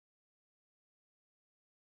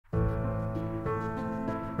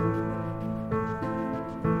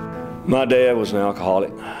My dad was an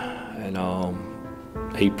alcoholic, and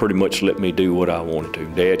he pretty much let me do what I wanted to.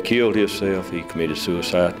 Dad killed himself, he committed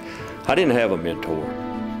suicide. I didn't have a mentor.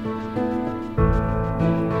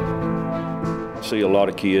 I see a lot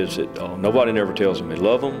of kids that nobody never tells them they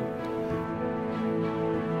love them.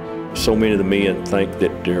 So many of the men think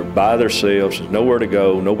that they're by themselves, there's nowhere to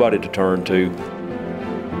go, nobody to turn to.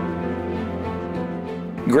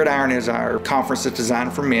 Gridiron is our conference that's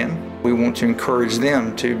designed for men. We want to encourage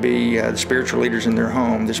them to be the spiritual leaders in their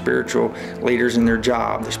home, the spiritual leaders in their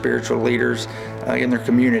job, the spiritual leaders in their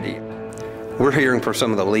community. We're hearing from some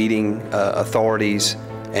of the leading authorities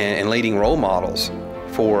and leading role models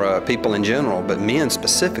for people in general, but men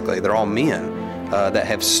specifically. They're all men that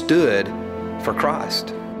have stood for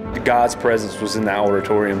Christ. God's presence was in the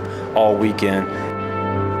auditorium all weekend.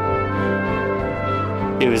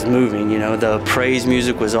 It was moving, you know, the praise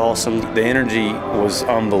music was awesome. The energy was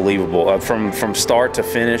unbelievable, from start to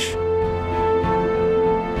finish.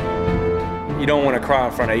 You don't want to cry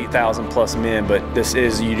in front of 8,000 plus men, but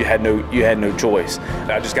you had no choice.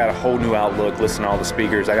 I just got a whole new outlook listening to all the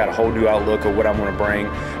speakers. I got a whole new outlook of what I want to bring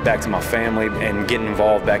back to my family and getting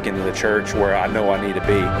involved back into the church where I know I need to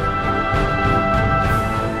be.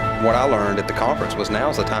 What I learned at the conference was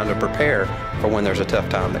now's the time to prepare for when there's a tough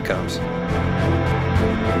time that comes.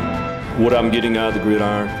 What I'm getting out of the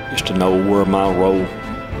gridiron is to know where my role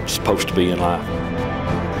is supposed to be in life.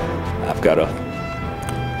 I've got a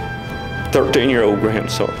 13-year-old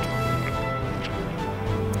grandson,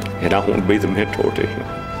 and I want to be the mentor to him.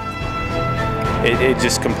 It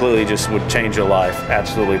just completely would change your life,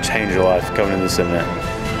 absolutely change your life coming to this event.